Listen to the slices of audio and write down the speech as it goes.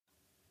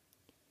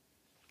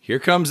Here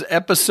comes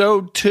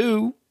episode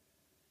 2.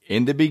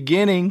 In the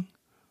beginning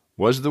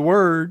was the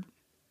Word,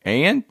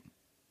 and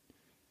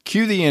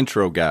cue the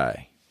intro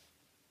guy.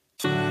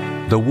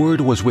 The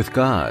Word was with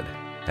God,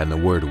 and the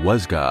Word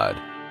was God,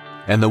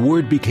 and the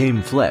Word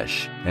became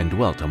flesh and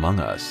dwelt among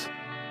us.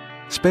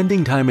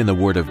 Spending time in the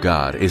Word of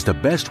God is the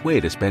best way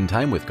to spend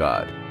time with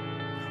God.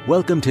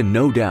 Welcome to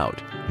No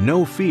Doubt,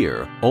 No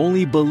Fear,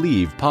 Only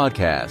Believe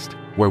podcast,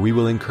 where we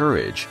will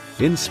encourage,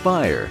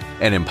 inspire,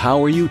 and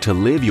empower you to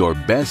live your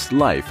best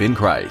life in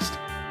Christ.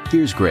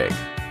 Here's Greg.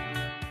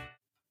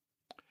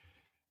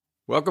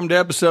 Welcome to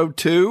episode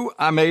 2.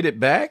 I made it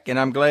back, and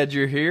I'm glad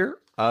you're here.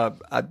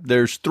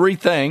 There's 3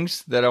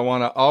 things that I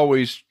want to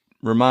always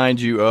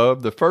remind you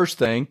of. The first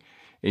thing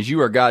is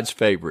you are God's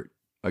favorite.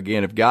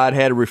 Again, if God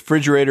had a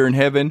refrigerator in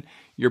heaven,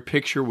 your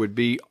picture would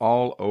be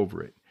all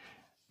over it.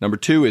 Number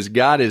 2 is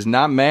God is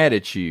not mad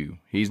at you.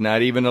 He's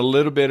not even a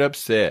little bit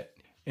upset.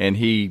 And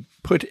He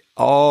put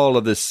all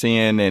of the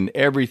sin and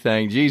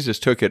everything. Jesus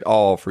took it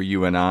all for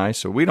you and I,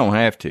 so we don't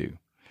have to.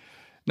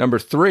 Number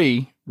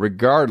 3,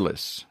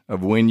 regardless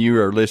of when you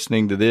are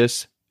listening to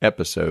this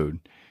episode,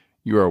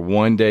 you are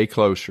one day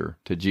closer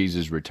to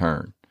Jesus'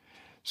 return.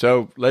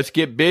 So let's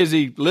get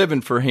busy living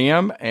for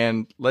Him,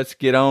 and let's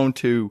get on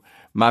to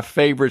my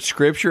favorite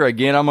scripture.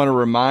 Again, I'm going to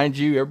remind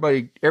you,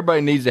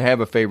 everybody needs to have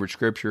a favorite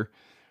scripture.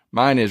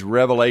 Mine is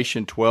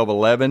Revelation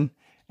 12:11,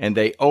 and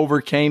they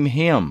overcame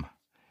Him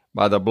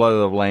by the blood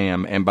of the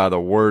Lamb and by the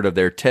word of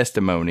their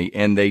testimony,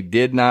 and they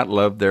did not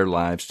love their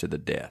lives to the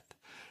death.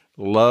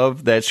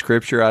 Love that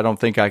scripture. I don't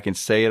think I can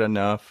say it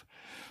enough,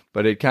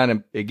 but it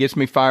gets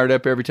me fired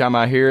up every time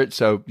I hear it,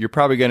 so you're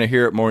probably going to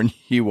hear it more than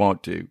you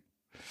want to.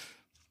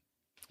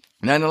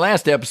 Now, in the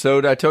last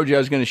episode, I told you I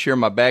was going to share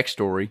my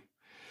backstory,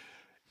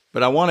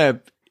 but I want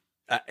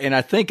to, and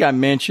I think I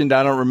mentioned,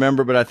 I don't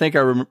remember, but I think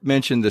I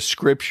mentioned the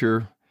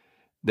scripture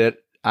that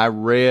I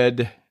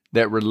read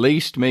that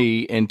released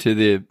me into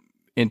the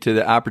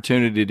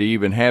opportunity to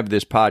even have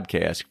this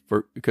podcast,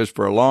 because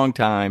for a long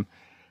time,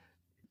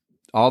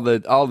 all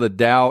the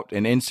doubt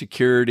and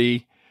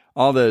insecurity,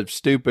 all the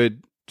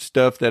stupid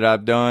stuff that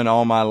I've done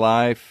all my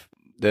life,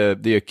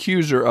 the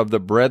accuser of the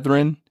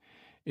brethren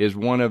is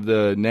one of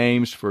the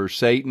names for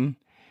Satan,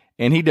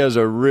 and he's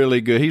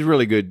really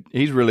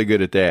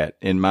good at that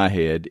in my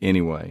head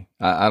anyway.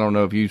 I don't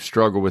know if you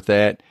struggle with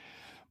that,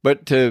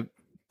 but to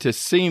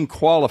seem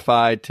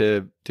qualified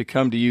to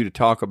come to you to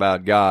talk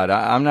about God,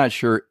 I'm not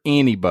sure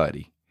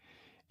anybody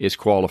is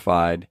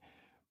qualified,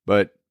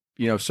 but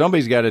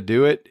somebody's got to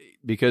do it,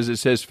 because it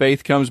says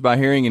faith comes by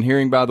hearing and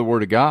hearing by the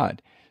word of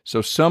God.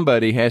 So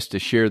somebody has to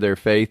share their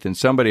faith and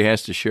somebody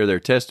has to share their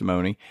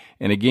testimony.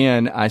 And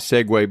again, I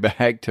segue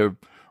back to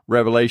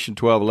Revelation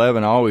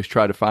 12:11. I always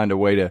try to find a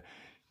way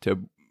to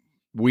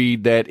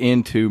weed that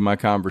into my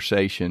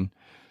conversation.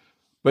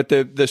 But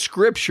the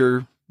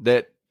scripture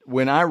that,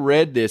 when I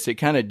read this, it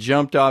kind of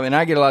jumped off, and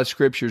I get a lot of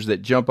scriptures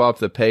that jump off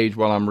the page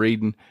while I'm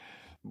reading.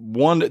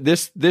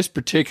 This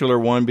particular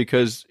one,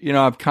 because,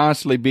 I've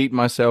constantly beaten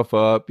myself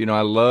up.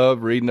 I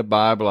love reading the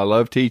Bible. I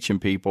love teaching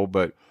people.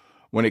 But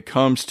when it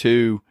comes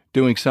to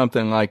doing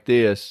something like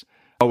this,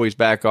 I always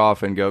back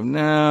off and go,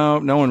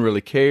 no one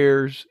really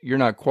cares. You're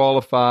not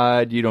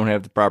qualified. You don't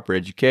have the proper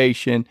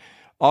education.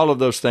 All of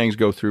those things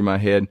go through my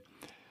head.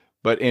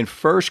 But in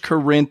 1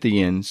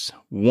 Corinthians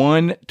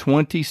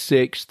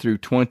 1:26 through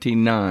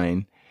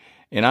 29,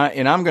 and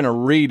I'm going to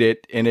read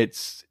it, and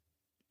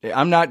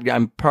I'm not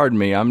going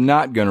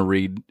to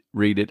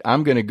read it.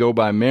 I'm going to go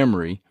by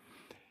memory,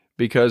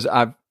 because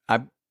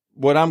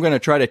what I'm going to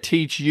try to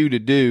teach you to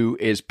do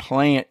is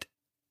plant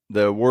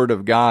the Word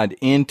of God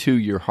into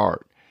your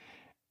heart.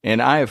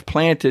 And I have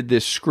planted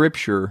this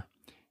scripture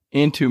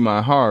into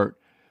my heart,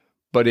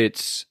 but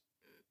it's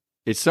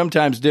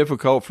sometimes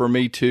difficult for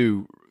me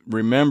to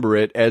remember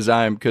it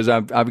because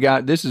I've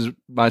got, this is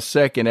my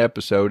second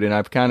episode, and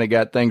I've kind of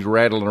got things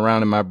rattling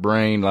around in my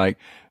brain like,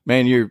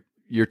 man,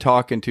 you're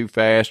talking too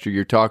fast, or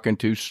you're talking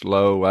too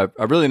slow.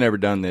 I've really never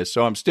done this,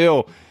 so I'm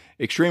still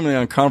extremely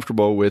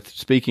uncomfortable with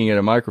speaking at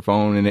a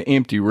microphone in an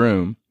empty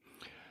room.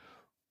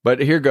 But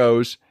here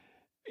goes.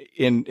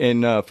 In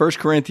 1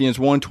 Corinthians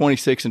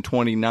 1:26 and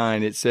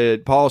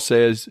 29, Paul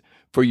says,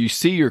 "For you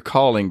see your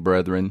calling,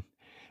 brethren,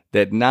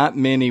 that not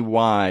many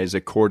wise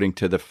according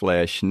to the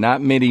flesh,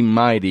 not many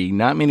mighty,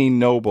 not many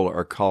noble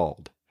are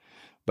called.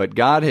 But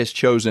God has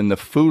chosen the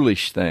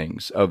foolish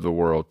things of the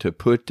world to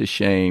put to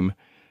shame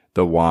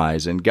the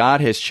wise. And God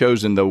has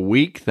chosen the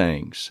weak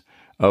things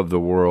of the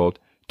world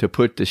to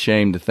put to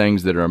shame the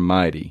things that are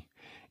mighty.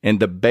 And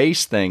the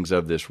base things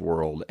of this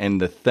world and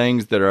the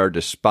things that are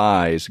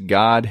despised,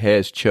 God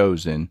has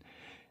chosen,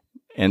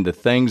 and the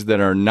things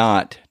that are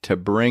not, to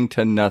bring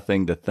to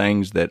nothing the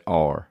things that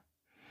are,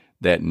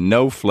 that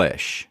no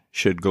flesh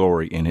should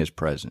glory in His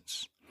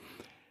presence."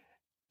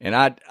 And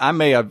I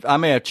may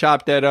have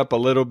chopped that up a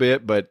little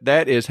bit, but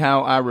that is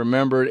how I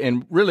remember it.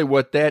 And really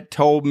what that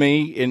told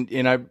me,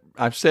 and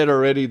I've said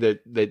already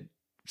that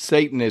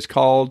Satan is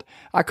called,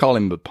 I call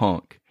him the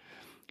punk,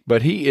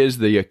 but he is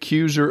the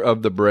accuser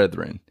of the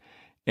brethren.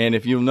 And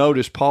if you'll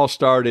notice, Paul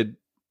started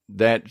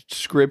that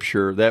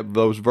scripture,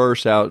 those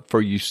verse out,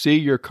 for you see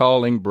your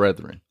calling,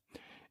 brethren.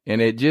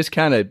 And it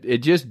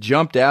just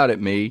jumped out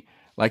at me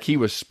like he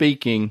was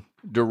speaking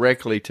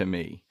directly to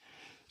me.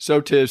 So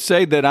to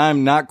say that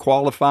I'm not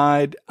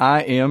qualified,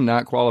 I am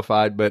not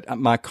qualified, but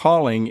my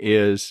calling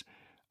is,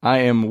 I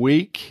am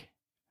weak,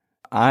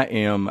 I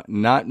am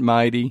not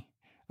mighty,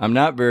 I'm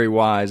not very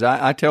wise.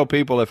 I tell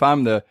people if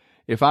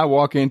I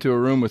walk into a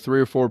room with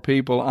 3 or 4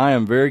 people, I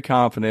am very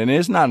confident. And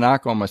it's not a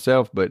knock on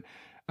myself, but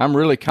I'm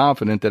really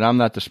confident that I'm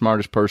not the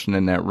smartest person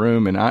in that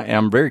room, and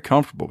I'm very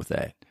comfortable with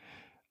that.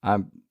 I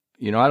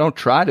don't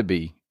try to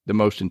be the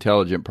most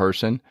intelligent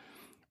person,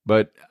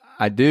 but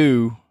I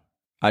do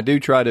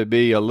try to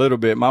be a little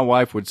bit. My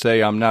wife would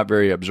say I'm not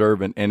very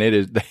observant, and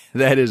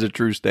that is a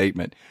true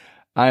statement.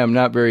 I am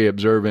not very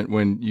observant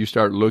when you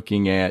start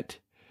looking at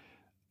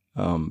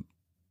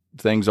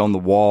things on the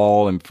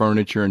wall and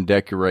furniture and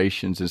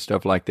decorations and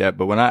stuff like that.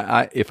 But when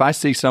if I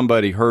see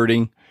somebody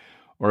hurting,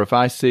 or if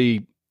I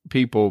see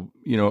people,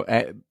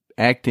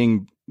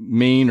 acting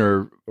mean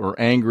or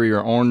angry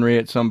or ornery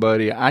at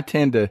somebody, I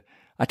tend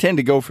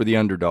to go for the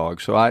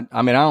underdog. So I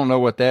don't know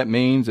what that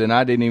means, and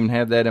I didn't even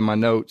have that in my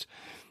notes,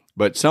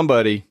 but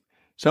somebody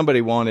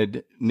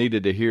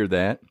needed to hear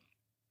that.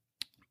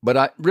 But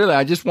I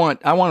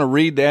want to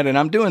read that, and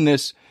I'm doing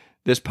this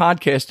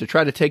podcast to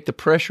try to take the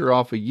pressure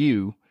off of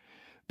you,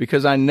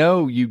 because I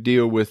know you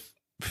deal with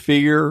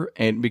fear,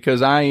 and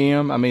because I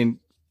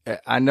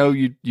know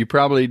you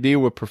probably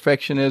deal with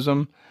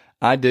perfectionism.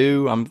 I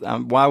do.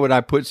 Why would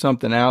I put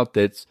something out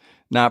that's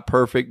not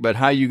perfect? But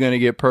how are you going to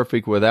get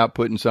perfect without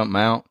putting something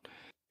out?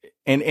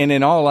 And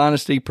in all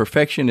honesty,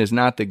 perfection is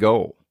not the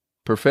goal.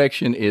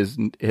 Perfection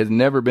has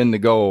never been the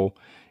goal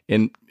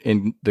in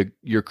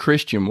your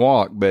Christian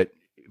walk. But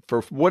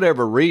for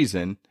whatever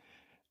reason,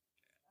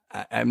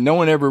 no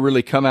one ever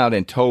really come out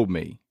and told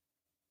me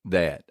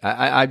that.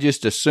 I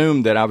just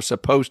assumed that I was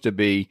supposed to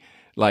be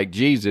like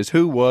Jesus,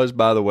 who was,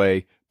 by the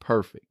way,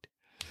 perfect.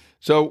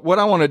 So what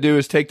I want to do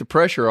is take the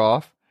pressure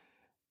off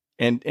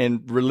and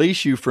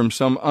release you from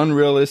some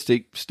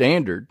unrealistic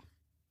standard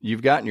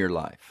you've got in your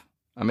life.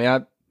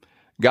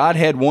 God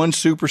had one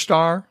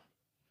superstar,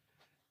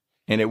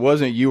 and it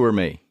wasn't you or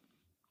me.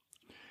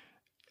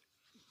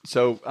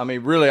 So,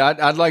 really,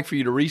 I'd like for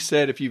you to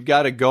reset. If you've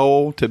got a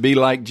goal to be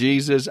like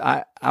Jesus,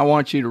 I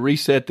want you to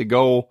reset the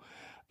goal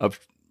of,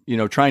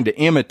 trying to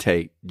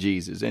imitate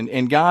Jesus.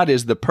 And God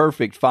is the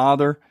perfect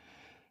Father.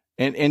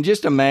 And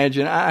just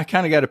imagine, I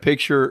kind of got a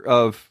picture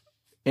of,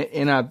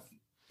 and I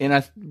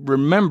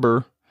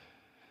remember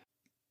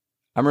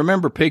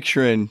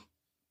picturing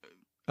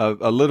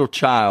a little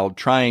child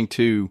trying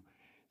to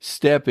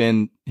step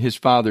in his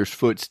father's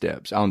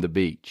footsteps on the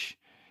beach.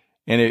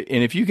 And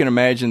if you can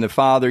imagine the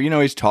father,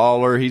 he's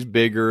taller, he's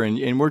bigger,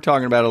 and we're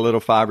talking about a little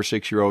 5 or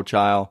 6 year old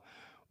child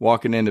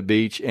walking in the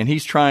beach, and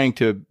he's trying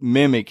to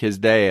mimic his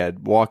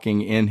dad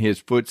walking in his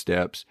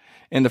footsteps.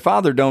 And the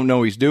father don't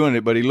know he's doing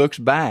it, but he looks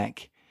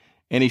back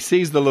and he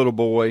sees the little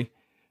boy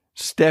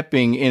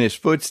stepping in his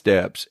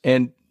footsteps.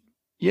 And,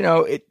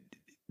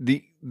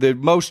 the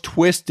most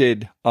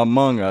twisted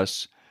among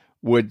us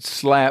would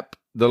slap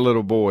the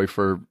little boy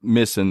for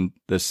missing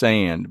the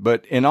sand.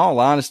 But in all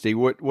honesty,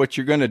 what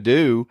you're going to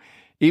do,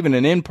 even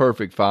an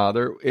imperfect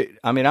father,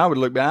 I would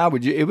look back,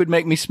 it would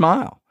make me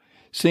smile,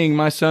 seeing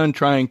my son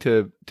trying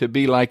to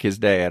be like his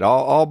dad.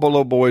 All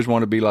little boys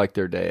want to be like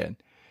their dad.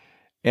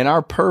 And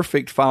our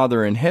perfect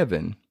Father in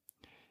heaven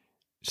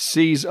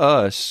sees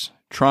us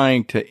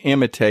trying to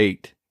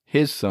imitate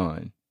his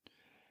son.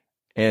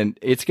 And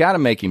it's got to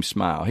make him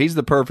smile. He's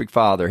the perfect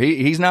Father.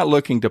 He's not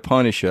looking to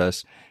punish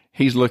us.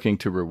 He's looking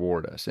to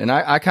reward us. And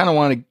I kind of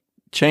want to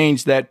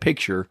change that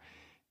picture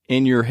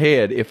in your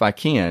head, if I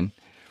can,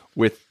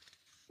 with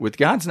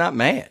God's not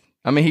mad.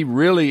 He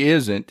really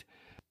isn't.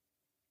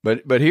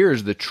 But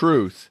here's the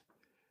truth.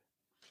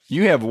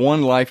 You have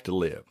one life to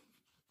live.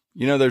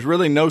 There's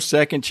really no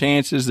second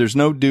chances. There's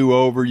no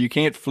do-over. You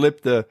can't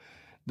flip the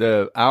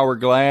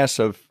hourglass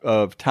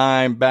of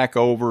time back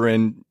over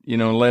and,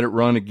 let it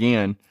run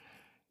again.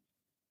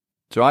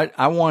 So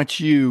I want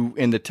you,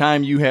 in the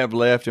time you have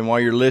left and while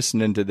you're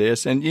listening to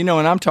this, and,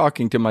 and I'm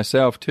talking to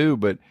myself too,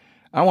 but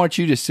I want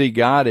you to see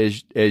God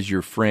as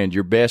your friend,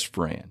 your best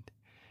friend,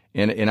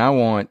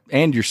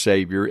 and your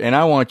Savior. And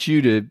I want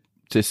you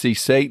to see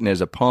Satan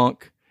as a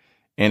punk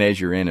and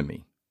as your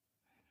enemy.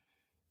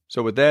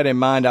 So with that in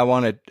mind, I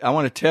want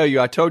to tell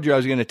you, I told you I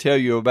was going to tell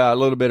you a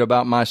little bit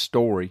about my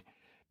story.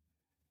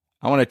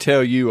 I want to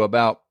tell you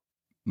about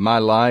my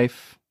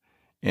life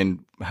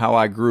and how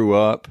I grew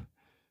up,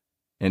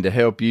 and to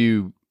help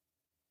you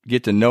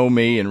get to know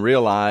me and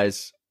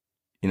realize,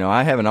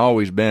 I haven't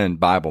always been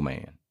Bible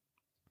man.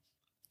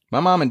 My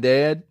mom and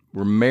dad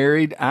were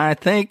married. I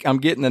think I'm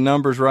getting the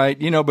numbers right,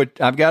 but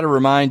I've got to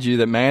remind you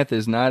that math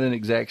is not an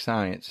exact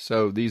science.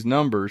 So these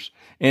numbers,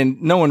 and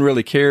no one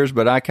really cares,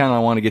 but I kind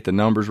of want to get the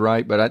numbers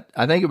right. But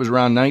I think it was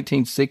around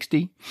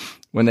 1960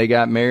 when they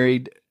got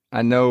married.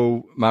 I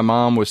know my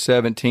mom was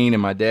 17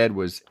 and my dad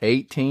was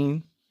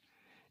 18.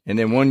 And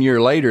then 1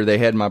 year later, they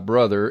had my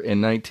brother in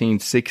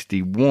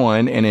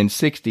 1961. And in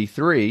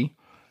 63,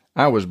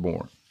 I was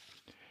born.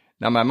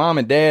 Now, my mom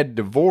and dad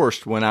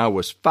divorced when I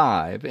was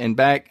 5, and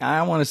back,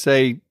 I want to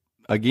say,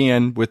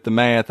 again, with the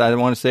math, I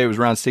want to say it was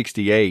around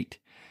 68.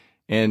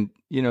 And,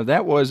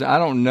 that was, I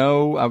don't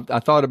know, I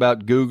thought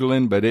about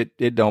Googling, but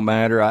it don't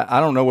matter. I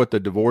don't know what the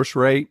divorce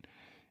rate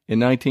in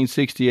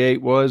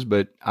 1968 was,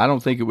 but I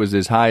don't think it was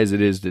as high as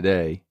it is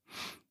today.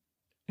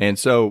 And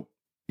so,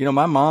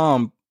 my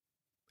mom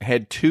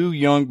had 2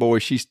 young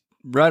boys. She's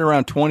right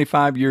around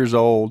 25 years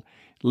old,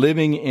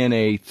 living in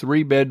a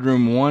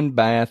 3-bedroom,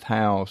 1-bath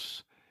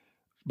house,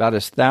 about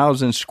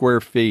 1,000 square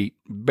feet,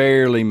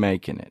 barely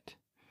making it.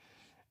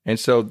 And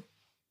so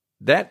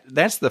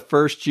that's the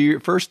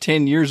first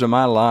 10 years of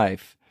my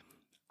life.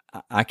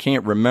 I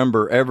can't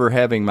remember ever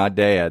having my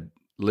dad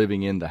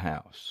living in the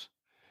house.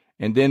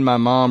 And then my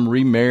mom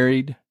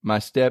remarried my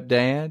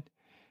stepdad.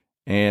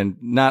 And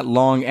not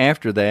long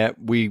after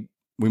that, we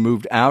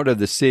moved out of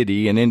the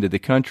city and into the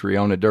country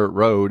on a dirt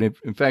road.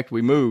 In fact,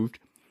 we moved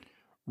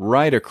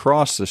right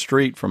across the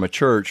street from a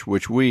church,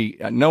 which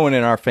no one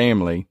in our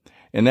family,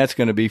 and that's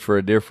going to be for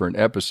a different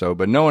episode,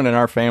 but no one in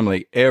our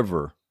family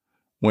ever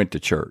went to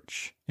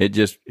church. It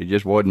just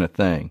wasn't a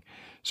thing.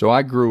 So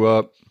I grew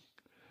up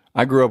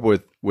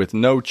with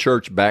no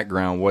church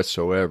background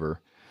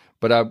whatsoever,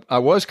 but I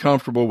was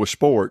comfortable with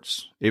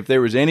sports. If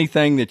there was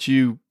anything that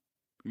you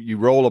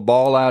roll a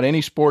ball out,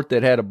 any sport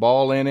that had a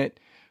ball in it,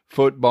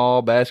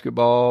 football,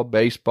 basketball,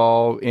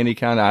 baseball, any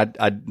kind of,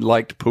 I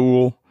liked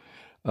pool,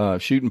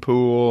 shooting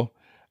pool.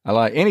 I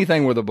like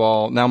anything with a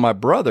ball. Now, my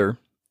brother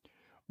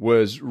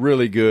was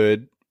really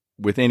good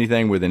with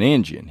anything with an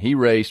engine. He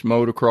raced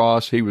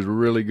motocross. He was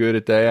really good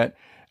at that.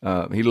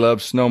 He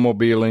loved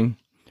snowmobiling.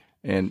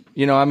 And,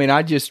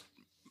 that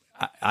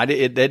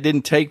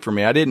didn't take for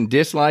me. I didn't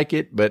dislike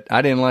it, but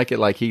I didn't like it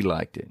like he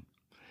liked it.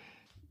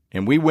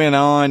 And we went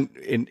on,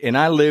 and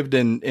I lived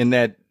in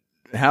that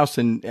house,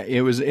 and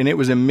it was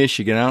in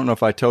Michigan. I don't know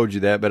if I told you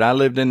that, but I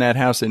lived in that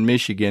house in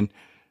Michigan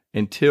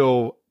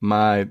until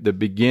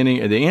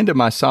the end of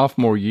my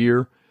sophomore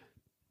year.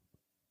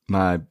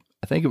 I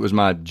think it was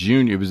my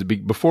junior. It was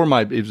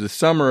the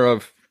summer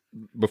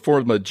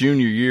before my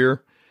junior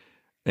year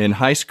in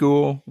high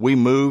school. We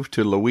moved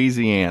to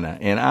Louisiana,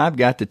 and I've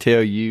got to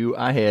tell you,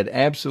 I had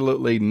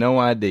absolutely no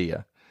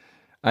idea.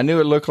 I knew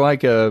it looked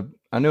like a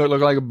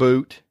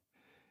boot.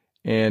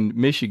 And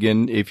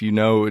Michigan, if you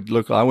know,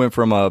 I went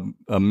from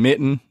a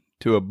mitten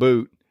to a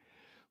boot,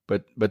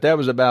 but that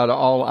was about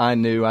all I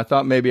knew. I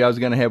thought maybe I was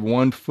going to have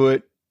 1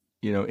 foot,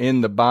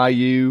 in the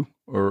bayou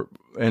or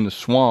in the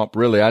swamp.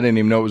 Really, I didn't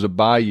even know it was a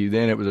bayou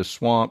then. It was a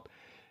swamp,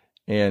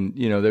 and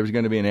there was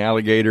going to be an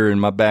alligator in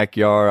my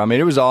backyard. I mean,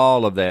 it was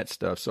all of that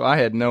stuff. So I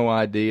had no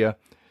idea.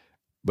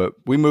 But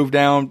we moved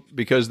down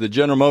because the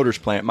General Motors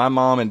plant. My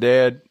mom and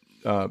dad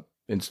and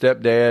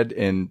stepdad,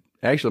 and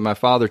actually my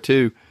father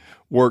too,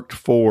 worked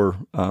for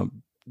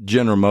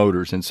General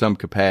Motors in some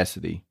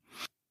capacity.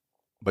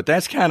 But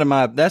that's kind of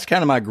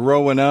my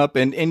growing up,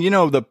 and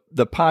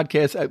the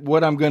podcast.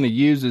 What I'm going to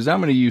use is I'm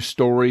going to use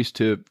stories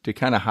to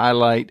kind of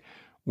highlight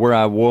where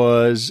I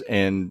was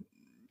and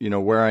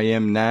where I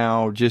am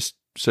now, just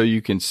so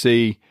you can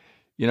see.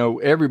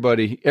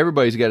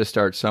 Everybody's got to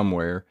start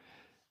somewhere,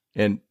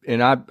 and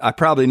I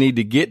probably need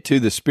to get to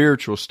the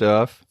spiritual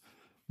stuff,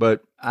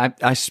 but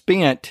I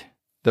spent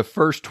the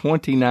first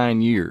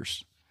 29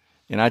 years.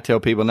 And I tell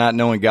people, not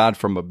knowing God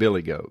from a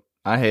billy goat.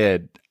 I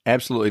had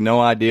absolutely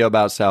no idea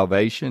about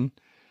salvation.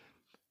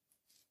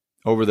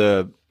 Over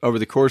the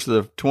course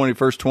of the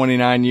first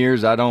 29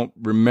 years, I don't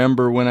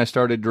remember when I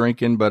started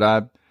drinking, but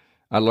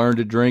I learned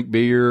to drink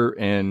beer,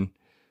 and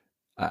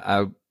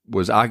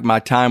my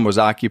time was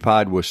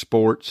occupied with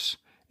sports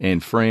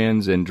and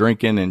friends and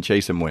drinking and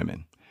chasing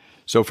women.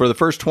 So for the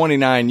first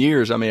 29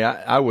 years,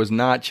 I was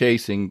not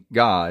chasing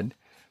God,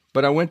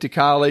 but I went to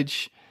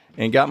college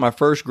and got my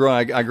first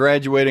I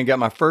graduated and got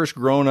my first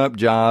grown-up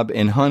job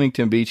in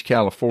Huntington Beach,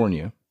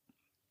 California.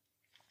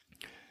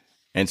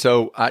 And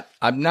so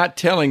I'm not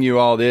telling you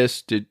all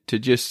this to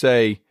just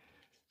say,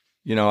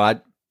 I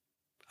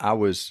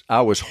was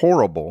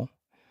horrible,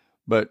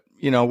 but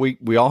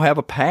we all have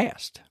a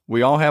past.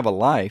 We all have a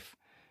life.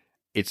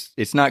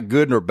 It's not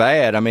good nor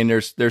bad.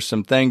 There's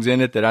some things in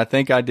it that I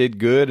think I did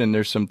good, and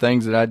there's some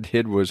things that I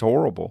did was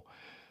horrible.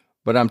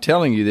 But I'm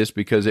telling you this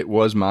because it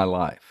was my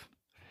life.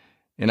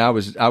 And I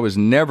was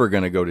never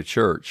going to go to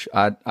church.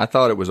 I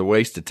thought it was a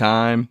waste of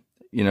time.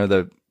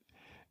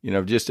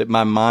 Just at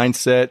my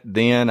mindset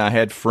then, I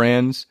had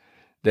friends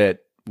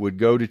that would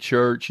go to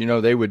church.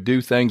 They would do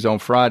things on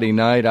Friday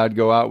night. I'd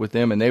go out with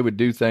them, and they would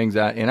do things.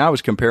 And I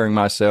was comparing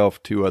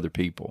myself to other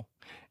people,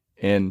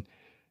 and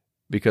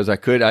because I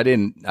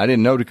didn't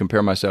know to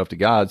compare myself to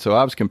God, so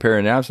I was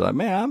comparing. And I was like,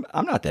 man,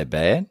 I'm not that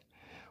bad.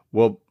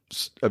 Well,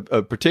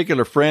 a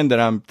particular friend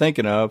that I'm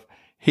thinking of,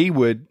 he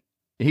would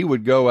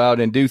go out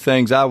and do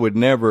things I would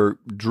never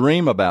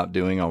dream about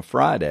doing on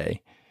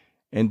Friday.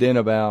 And then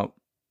about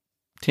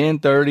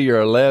 10:30 or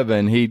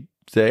 11, he'd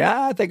say,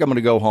 I think I'm going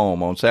to go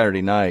home on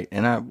Saturday night.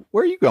 And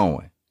where are you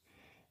going?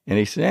 And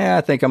he said,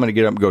 I think I'm going to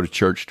get up and go to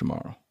church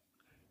tomorrow.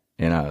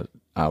 And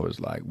I was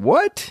like,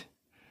 what?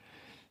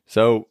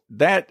 So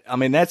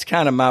that's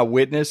kind of my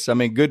witness. I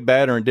mean, good,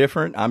 bad, or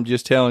indifferent. I'm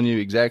just telling you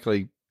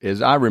exactly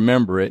as I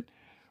remember it,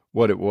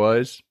 what it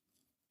was.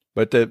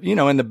 But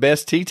in the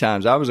best tee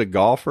times, I was a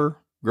golfer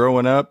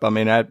growing up. I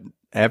mean,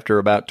 after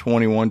about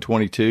 21,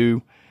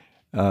 22,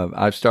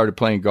 I started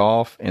playing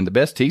golf, and the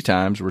best tee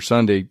times were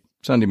Sunday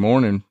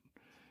morning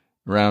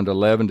around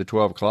 11 to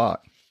 12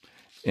 o'clock.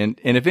 And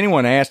if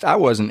anyone asked, I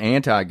wasn't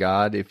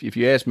anti-God. If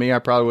you asked me, I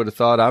probably would have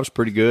thought I was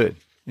pretty good,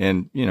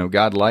 and,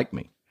 God liked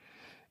me.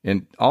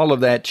 And all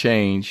of that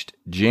changed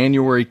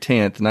January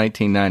 10th,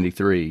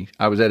 1993.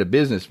 I was at a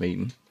business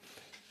meeting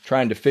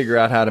trying to figure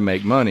out how to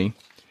make money,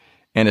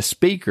 and a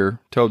speaker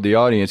told the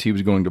audience he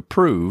was going to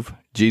prove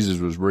Jesus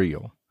was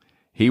real.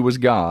 He was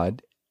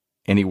God,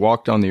 and he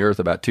walked on the earth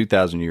about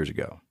 2,000 years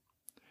ago.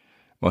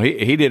 Well,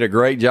 he did a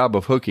great job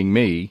of hooking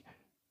me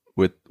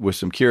with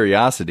some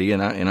curiosity,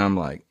 and I'm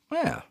like,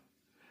 yeah.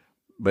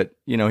 But,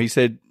 he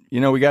said,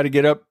 we got to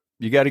get up.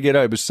 You got to get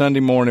up. It was Sunday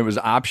morning. It was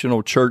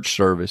optional church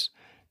service.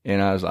 And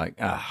I was like,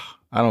 I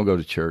don't go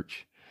to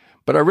church.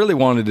 But I really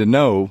wanted to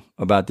know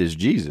about this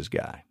Jesus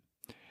guy.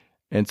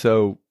 And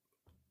so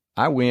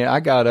I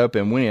got up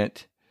and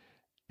went,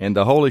 and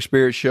the Holy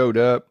Spirit showed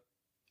up,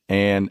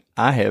 and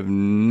I have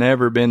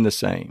never been the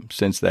same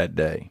since that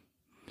day.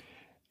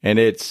 And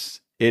it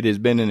has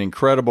been an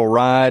incredible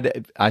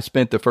ride. I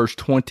spent the first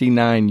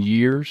 29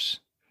 years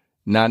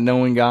not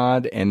knowing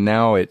God, and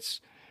now it's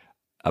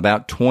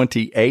about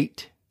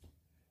 28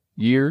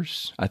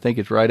 years. I think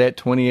it's right at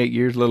 28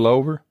 years, a little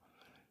over,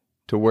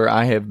 to where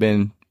I have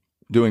been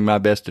doing my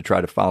best to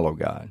try to follow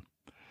God.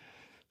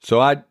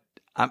 So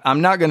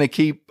I'm not going to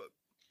keep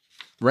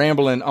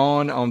rambling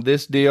on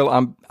this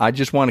deal. I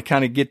just want to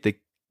kind of get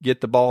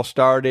the ball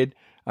started.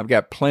 I've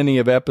got plenty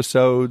of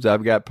episodes.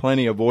 I've got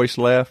plenty of voice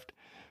left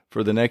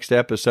for the next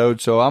episode.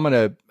 So I'm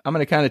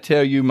gonna kind of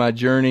tell you my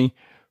journey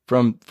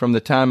from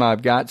the time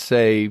I've got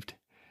saved,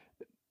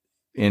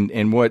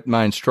 and what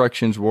my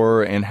instructions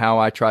were, and how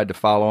I tried to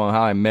follow, and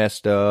how I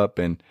messed up,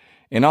 and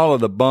all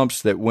of the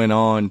bumps that went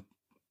on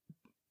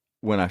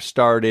when I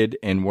started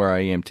and where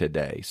I am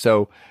today.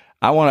 So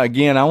I want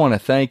to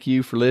thank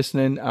you for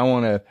listening. I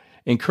want to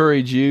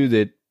encourage you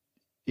that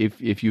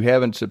if you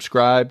haven't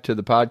subscribed to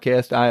the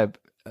podcast, I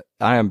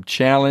am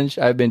challenged.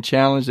 I've been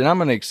challenged, and I'm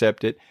going to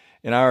accept it.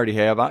 And I already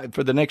have.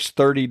 For the next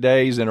 30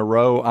 days in a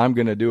row, I'm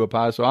going to do a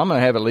podcast. So I'm going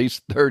to have at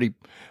least 30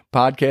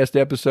 podcast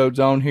episodes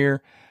on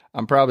here.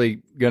 I'm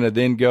probably going to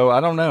then go, I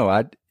don't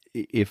know.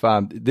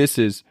 This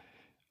is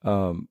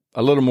a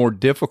little more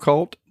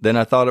difficult than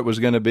I thought it was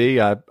going to be.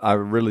 I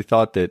really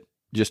thought that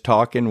just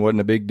talking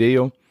wasn't a big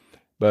deal,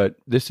 but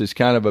this is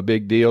kind of a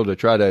big deal to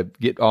try to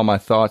get all my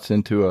thoughts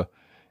into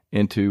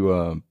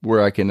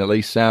where I can at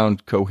least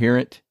sound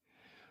coherent.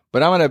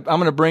 But I'm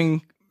gonna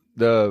bring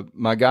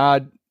my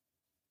God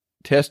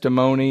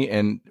testimony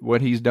and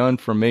what he's done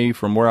for me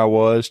from where I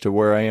was to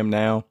where I am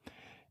now,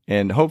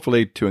 and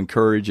hopefully to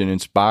encourage and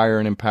inspire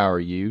and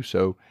empower you.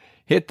 So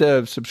hit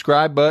the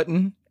subscribe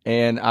button,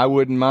 and I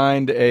wouldn't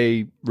mind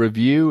a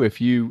review if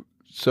you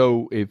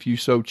so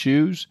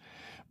choose.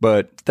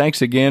 But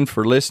thanks again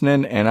for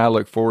listening, and I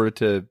look forward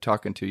to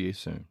talking to you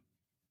soon.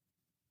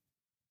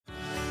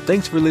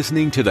 Thanks for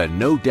listening to the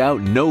No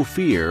Doubt, No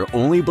Fear,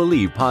 Only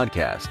Believe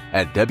podcast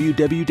at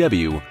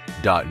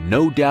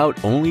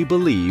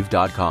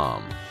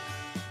www.nodoubtonlybelieve.com.